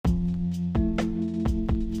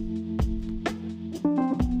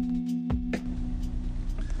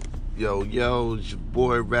Yo, it's your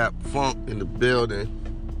boy Rap Funk in the building.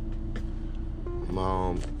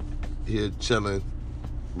 I'm here chilling,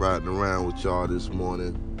 riding around with y'all this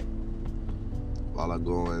morning while I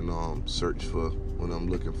go and search for what I'm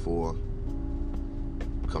looking for.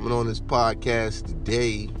 Coming on this podcast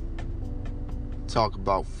today, talk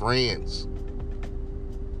about friends.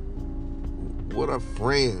 What are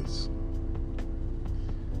friends?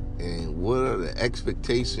 And what are the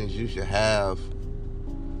expectations you should have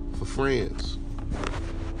for friends?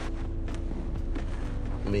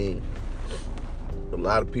 I mean, a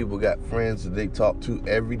lot of people got friends that they talk to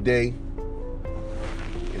every day,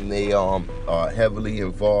 and they are heavily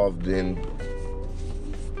involved in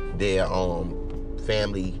their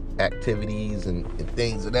family activities and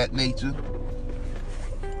things of that nature.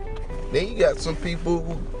 Then you got some people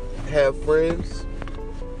who have friends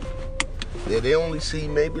that they only see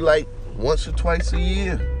maybe like once or twice a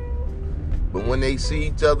year. But when they see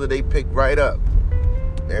each other, they pick right up.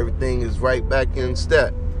 Everything is right back in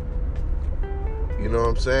step. You know what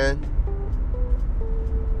I'm saying?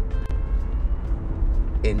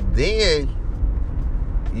 And then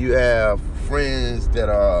you have friends that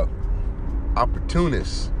are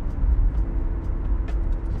opportunists.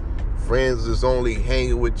 Friends that's only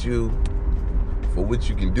hanging with you for what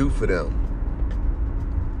you can do for them.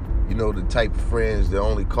 You know, the type of friends that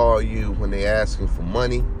only call you when they asking for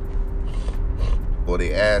money, or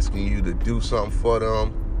they asking you to do something for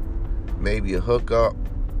them, maybe a hookup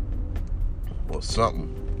or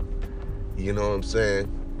something. You know what I'm saying?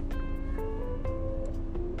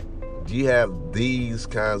 Do you have these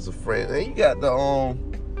kinds of friends? And you got the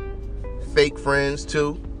fake friends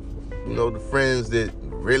too. You know, the friends that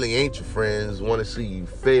really ain't your friends, want to see you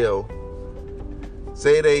fail.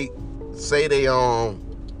 Say they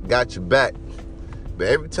got your back, but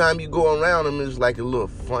every time you go around them, it's like a little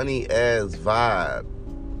funny ass vibe.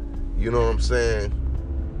 You know what I'm saying?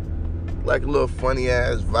 Like a little funny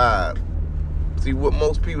ass vibe. See, what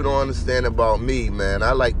most people don't understand about me, man,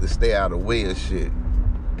 I like to stay out of the way of shit.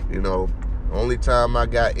 You know, only time I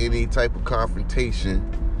got any type of confrontation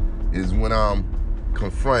is when I'm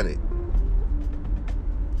confronted.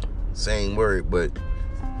 Same word, but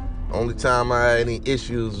only time I had any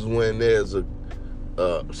issues is when there's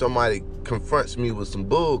somebody confronts me with some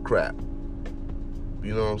bull crap.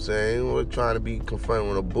 You know what I'm saying? We're trying to be confronted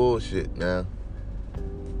with a bullshit now.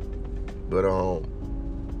 But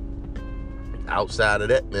outside of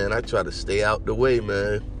that, man, I try to stay out the way,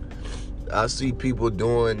 man. I see people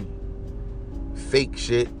doing fake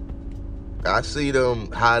shit. I see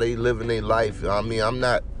them, how they living their life. I mean, I'm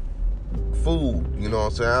not fooled, you know what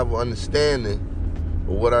I'm saying? I have an understanding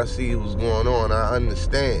of what I see was going on. I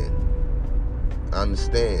understand.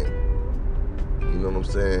 You know what I'm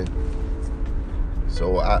saying?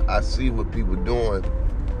 So I see what people doing.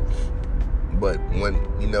 But when,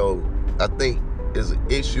 you know, I think there's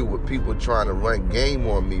an issue with people trying to run game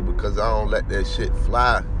on me because I don't let that shit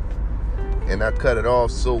fly. And I cut it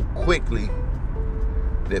off so quickly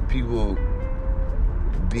that people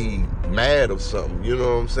be mad or something. You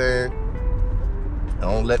know what I'm saying? I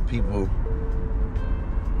don't let people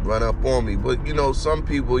run up on me. But, you know, some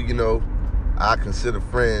people, you know, I consider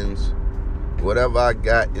friends. Whatever I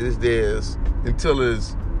got is theirs until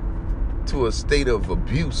it's to a state of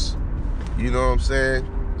abuse. You know what I'm saying?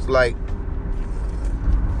 It's like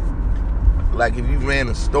if you ran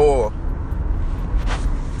a store.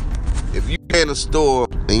 If you ran a store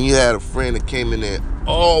and you had a friend that came in there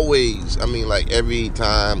always, I mean like every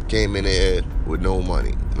time came in there with no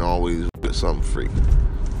money and always with something free.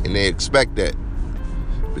 And they expect that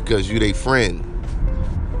because you their friend.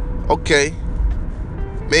 Okay.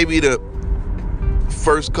 Maybe the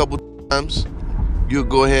first couple times you'll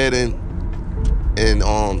go ahead and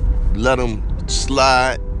let them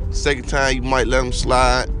slide. Second time you might let them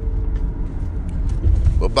slide.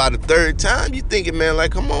 But by the third time you thinking, man,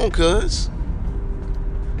 like, come on, cuz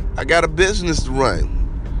I got a business to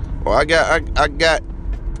run, or I got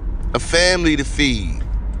a family to feed.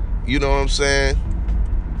 You know what I'm saying?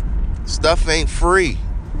 Stuff ain't free.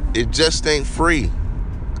 It just ain't free.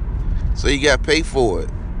 So you got to pay for it.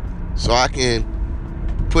 So I can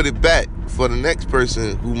put it back for the next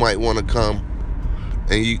person who might want to come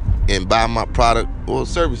and buy my product or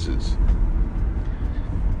services.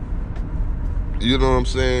 You know what I'm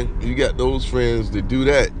saying? You got those friends that do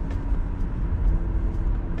that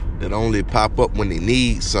only pop up when they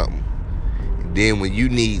need something. And then when you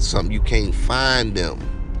need something, you can't find them.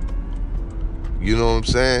 You know what I'm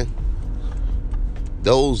saying?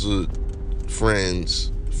 Those are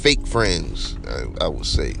friends, fake friends, I would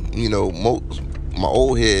say. You know, my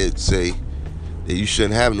old head say that you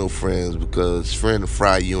shouldn't have no friends because friends will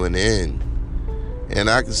fry you in the end. And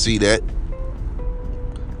I can see that.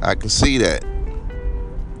 I can see that.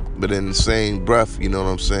 But in the same breath, you know what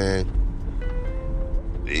I'm saying?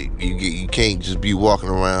 You can't just be walking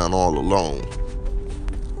around all alone.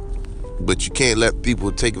 But you can't let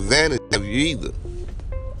people take advantage of you either.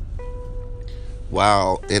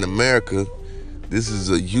 While in America, this is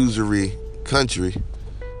a usury country,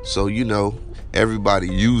 so you know everybody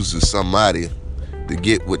uses somebody to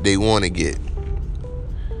get what they want to get,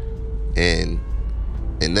 and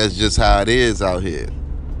that's just how it is out here.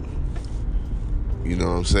 You know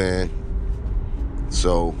what I'm saying?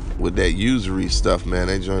 So with that usury stuff, man,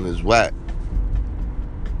 that joint is whack.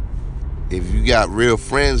 If you got real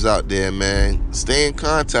friends out there, man, stay in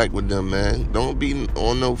contact with them, man. Don't be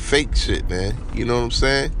on no fake shit, man. You know what I'm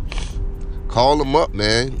saying? Call them up,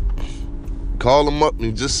 man. Call them up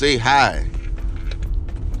and just say hi.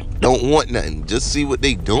 Don't want nothing. Just see what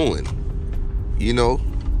they doing. You know?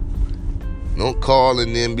 Don't call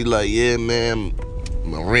and then be like, yeah, man,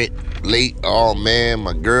 my rent late. Oh, man,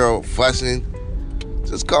 my girl fussing.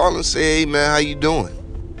 Just call and say, hey, man, how you doing?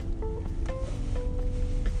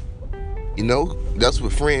 You know, that's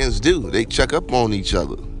what friends do. They check up on each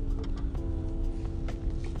other.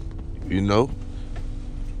 You know?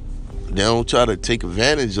 They don't try to take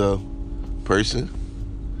advantage of a person.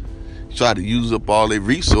 Try to use up all their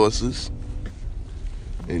resources.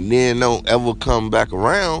 And then don't ever come back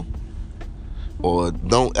around. Or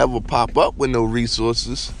don't ever pop up with no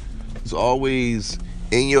resources. It's always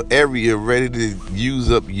in your area ready to use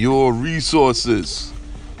up your resources.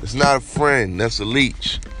 It's not a friend, that's a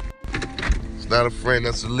leech. Not a friend,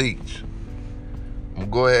 that's a leech. I'm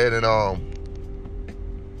gonna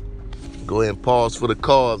go ahead and pause for the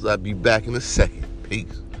calls. I'll be back in a second.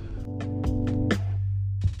 Peace.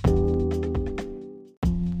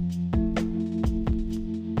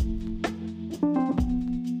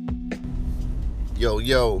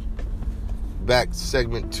 Yo, back to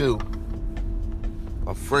segment 2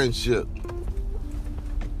 of friendship.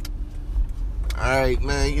 Alright,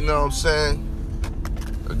 man, you know what I'm saying?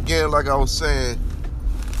 Again, like I was saying,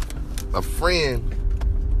 a friend,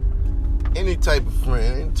 any type of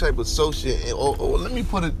friend, any type of associate, or let me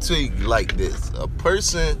put it to you like this. A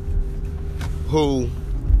person who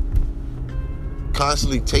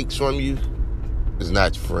constantly takes from you is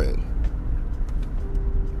not your friend.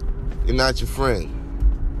 They're not your friend.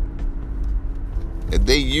 If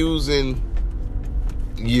they using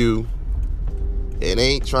you and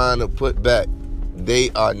ain't trying to put back,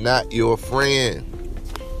 they are not your friend.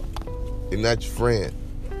 They're not your friend.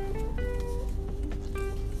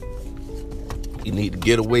 You need to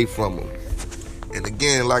get away from them. And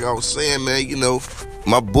again, like I was saying, man, you know,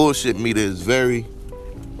 my bullshit meter is very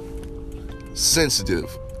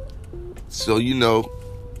sensitive. So, you know,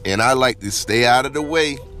 and I like to stay out of the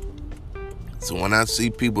way. So when I see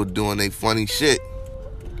people doing their funny shit,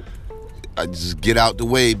 I just get out the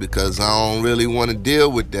way because I don't really want to deal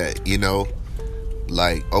with that, you know.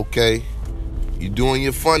 Like, okay, you doing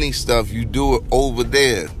your funny stuff, you do it over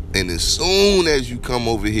there. And as soon as you come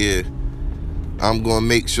over here, I'm going to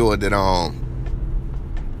make sure that I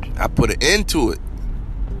put an end to it.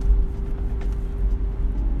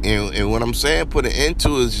 And what I'm saying put an end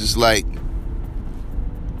to it is just like,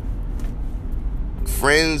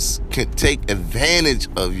 friends can take advantage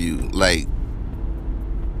of you. Like,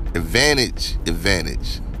 advantage.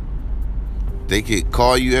 They could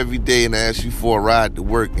call you every day and ask you for a ride to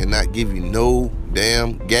work and not give you no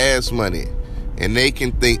damn gas money. And they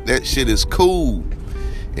can think that shit is cool.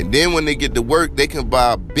 And then when they get to work, they can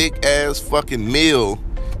buy a big ass fucking meal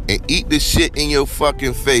and eat the shit in your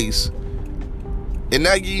fucking face and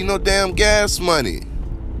not give you no damn gas money.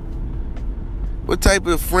 What type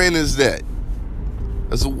of friend is that?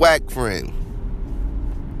 That's a whack friend.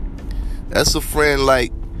 That's a friend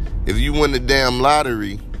like, if you win the damn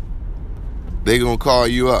lottery, they gonna call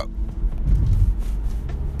you up.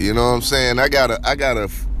 You know what I'm saying? I got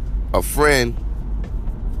a friend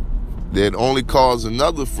that only calls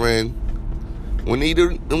another friend when he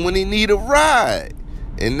need a ride.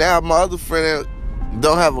 And now my other friend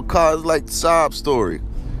don't have a car. It's like the sob story.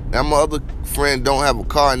 Now my other friend don't have a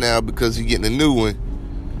car now because he getting a new one.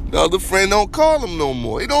 The other friend don't call him no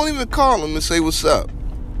more. He don't even call him and say what's up.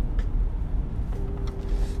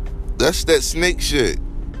 That's that snake shit.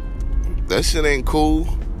 That shit ain't cool.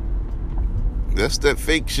 That's that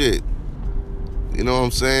fake shit. You know what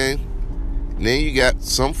I'm saying? And then you got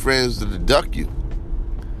some friends that duck you.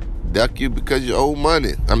 Duck you because you owe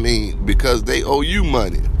money. I mean, because they owe you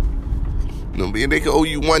money. You know, they can owe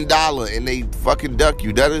you $1 and they fucking duck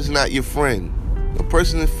you. That is not your friend. A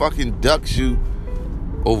person that fucking ducks you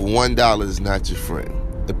over $1 is not your friend.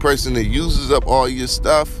 The person that uses up all your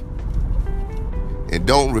stuff and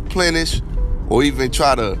don't replenish or even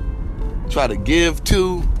try to give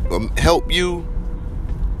to or help you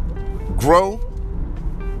grow,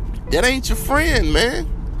 that ain't your friend, man.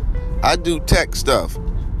 I do tech stuff.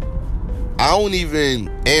 I don't even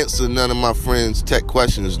answer none of my friends' tech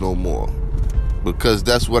questions no more, because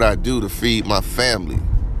that's what I do to feed my family.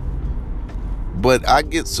 But I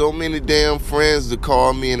get so many damn friends to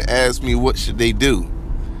call me and ask me what should they do.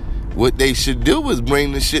 What they should do is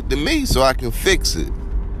bring the shit to me so I can fix it.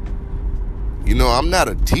 You know, I'm not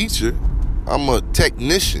a teacher. I'm a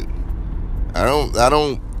technician. I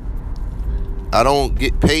don't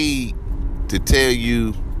get paid to tell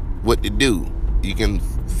you what to do. You can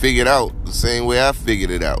figure it out the same way I figured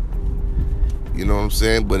it out. You know what I'm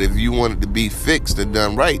saying? But if you want it to be fixed and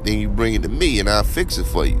done right, then you bring it to me and I'll fix it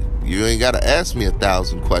for you. You ain't got to ask me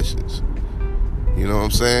 1,000 questions. You know what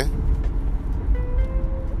I'm saying?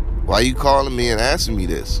 Why you calling me and asking me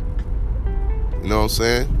this? You know what I'm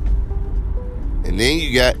saying? And then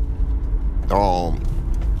you got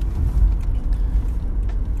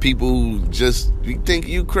people who just, you think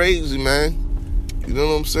you crazy, man. You know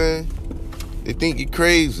what I'm saying? They think you're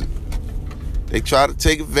crazy. They try to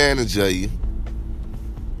take advantage of you.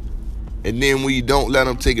 And then when you don't let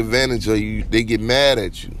them take advantage of you, they get mad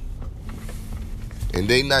at you. And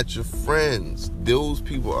they not your friends. Those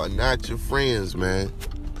people are not your friends, man.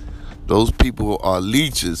 Those people are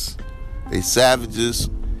leeches. They savages.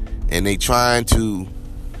 And they trying to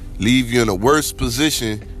leave you in a worse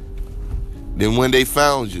position than when they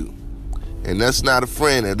found you. And that's not a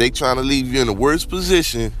friend. If they trying to leave you in a worse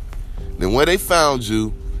position than when they found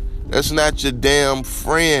you, that's not your damn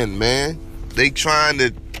friend, man. They trying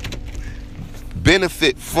to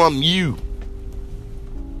benefit from you.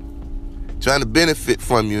 Trying to benefit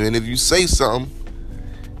from you. And if you say something,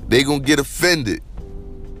 they gonna get offended.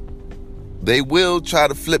 They will try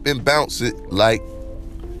to flip and bounce it like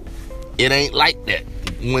it ain't like that.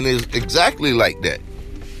 When it's exactly like that.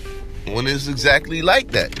 When it's exactly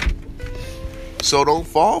like that. So don't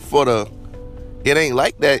fall for the it ain't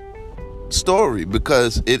like that story,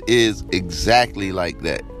 because it is exactly like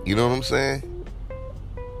that. You know what I'm saying?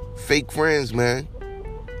 Fake friends, man.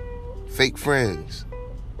 Fake friends.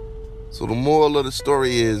 So the moral of the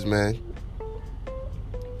story is, man,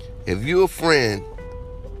 if you're a friend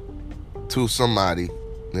to somebody,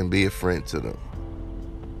 then be a friend to them.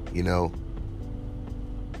 You know,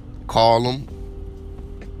 call them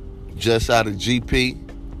just out of GP.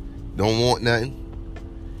 Don't want nothing.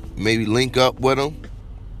 Maybe link up with them.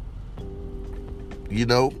 You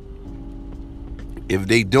know, if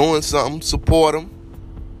they doing something, support them.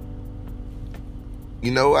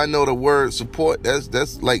 You know, I know the word support,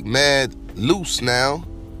 that's like mad loose now.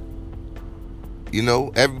 You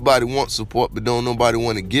know, everybody wants support, but don't nobody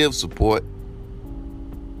want to give support.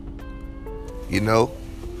 You know,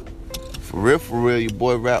 for real, your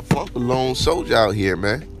boy Rap Funk, a lone soldier out here,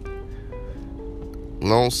 man.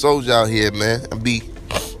 Lone soldier out here, man. I be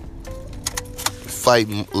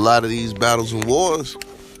fighting a lot of these battles and wars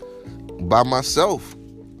by myself.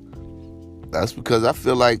 That's because I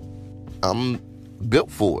feel like I'm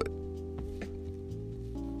built for it.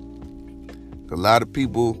 A lot of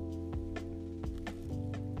people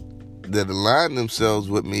that align themselves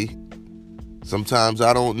with me, sometimes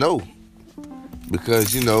I don't know.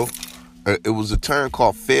 Because, you know, it was a term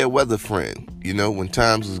called fair weather friend. You know, when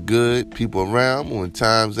times is good, people around. When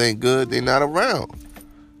times ain't good, they not around.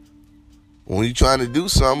 When you trying to do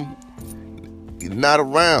something, you're not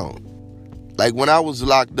around. Like when I was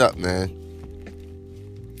locked up, man,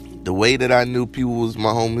 the way that I knew people was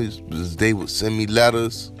my homies was they would send me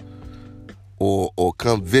letters or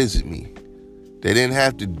come visit me. They didn't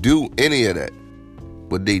have to do any of that,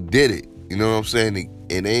 but they did it. You know what I'm saying?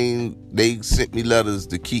 They sent me letters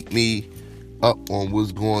to keep me up on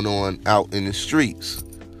what's going on out in the streets.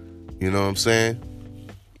 You know what I'm saying?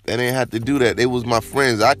 They didn't have to do that. They was my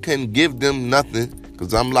friends. I couldn't give them nothing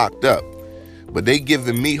because I'm locked up. But they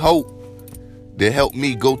giving me hope to help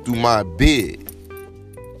me go through my bid.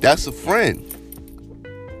 That's a friend.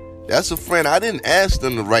 That's a friend. I didn't ask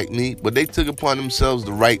them to write me, but they took upon themselves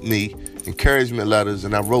to write me encouragement letters,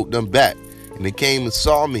 and I wrote them back. And they came and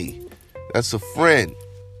saw me. That's a friend.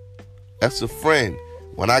 That's a friend.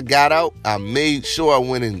 When I got out, I made sure I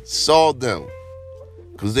went and saw them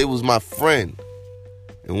because they was my friend.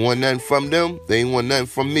 And want nothing from them, they ain't want nothing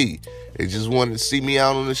from me. They just wanted to see me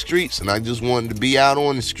out on the streets, and I just wanted to be out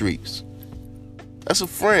on the streets. That's a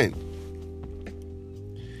friend.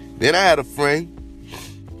 Then I had a friend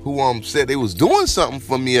who said they was doing something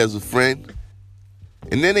for me as a friend,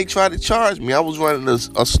 And then they tried to charge me. I was running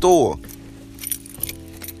a store.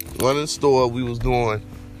 Running a store, we was doing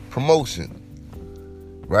promotion.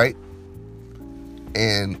 Right?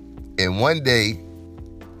 And one day,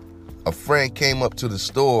 a friend came up to the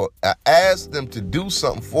store. I asked them to do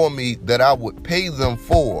something for me that I would pay them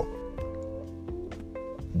for.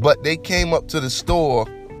 But they came up to the store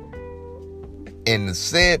and the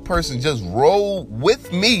said person just rolled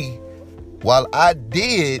with me while I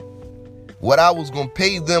did what I was going to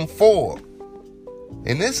pay them for.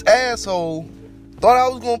 And this asshole thought I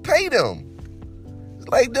was going to pay them. It's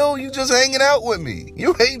like, dude, you just hanging out with me.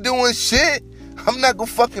 You ain't doing shit. I'm not going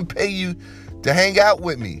to fucking pay you to hang out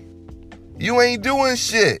with me. You ain't doing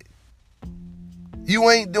shit. You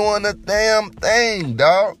ain't doing a damn thing,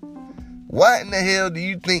 dog. What in the hell do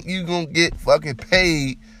you think you gonna get fucking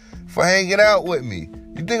paid for hanging out with me?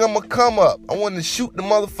 You think I'm gonna come up? I want to shoot the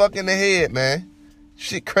motherfucker in the head, man.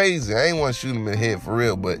 Shit crazy. I ain't want to shoot him in the head for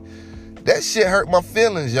real, but that shit hurt my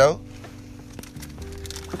feelings, yo.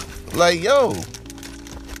 Like, yo,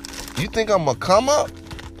 you think I'm gonna come up?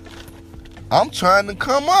 I'm trying to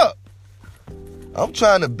come up. I'm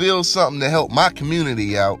trying to build something to help my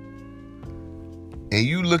community out. And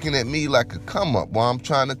you looking at me like a come up while I'm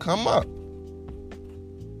trying to come up.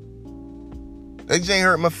 That just ain't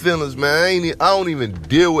hurt my feelings, man. I don't even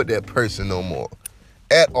deal with that person no more.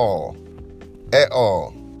 At all. At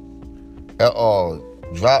all. At all.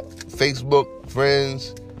 Drop Facebook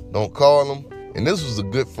friends. Don't call them. And this was a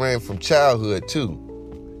good friend from childhood, too.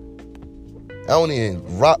 I don't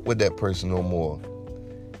even rock with that person no more.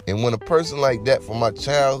 And when a person like that from my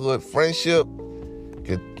childhood friendship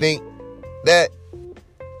could think that,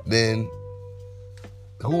 then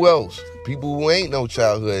who else? People who ain't no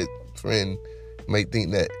childhood friend may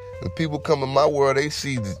think that. When people come in my world, they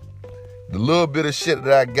see the little bit of shit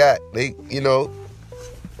that I got. They,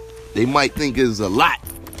 they might think it's a lot.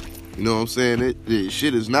 You know what I'm saying? It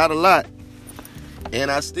shit is not a lot. And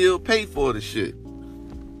I still pay for the shit.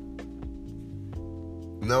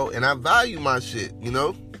 And I value my shit,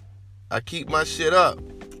 I keep my shit up.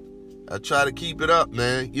 I try to keep it up,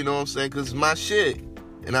 man. You know what I'm saying? Because it's my shit.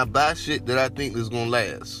 And I buy shit that I think is going to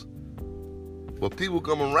last. But people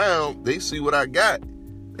come around, they see what I got.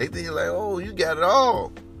 They think like, oh, you got it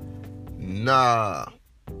all. Nah.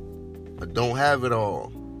 I don't have it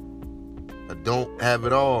all. I don't have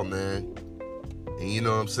it all, man. And you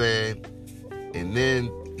know what I'm saying? And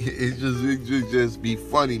then it just be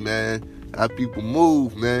funny, man. How people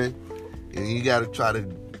move, man. And you got to try to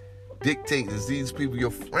dictate, is these people your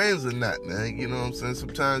friends or not, man? You know what I'm saying?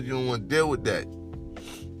 Sometimes you don't want to deal with that.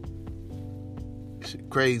 Shit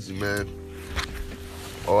crazy, man.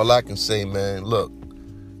 All I can say, man, look,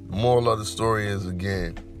 the moral of the story is,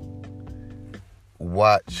 again,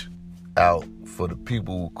 watch out for the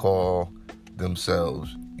people who call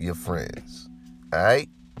themselves your friends. All right?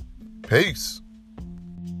 Peace.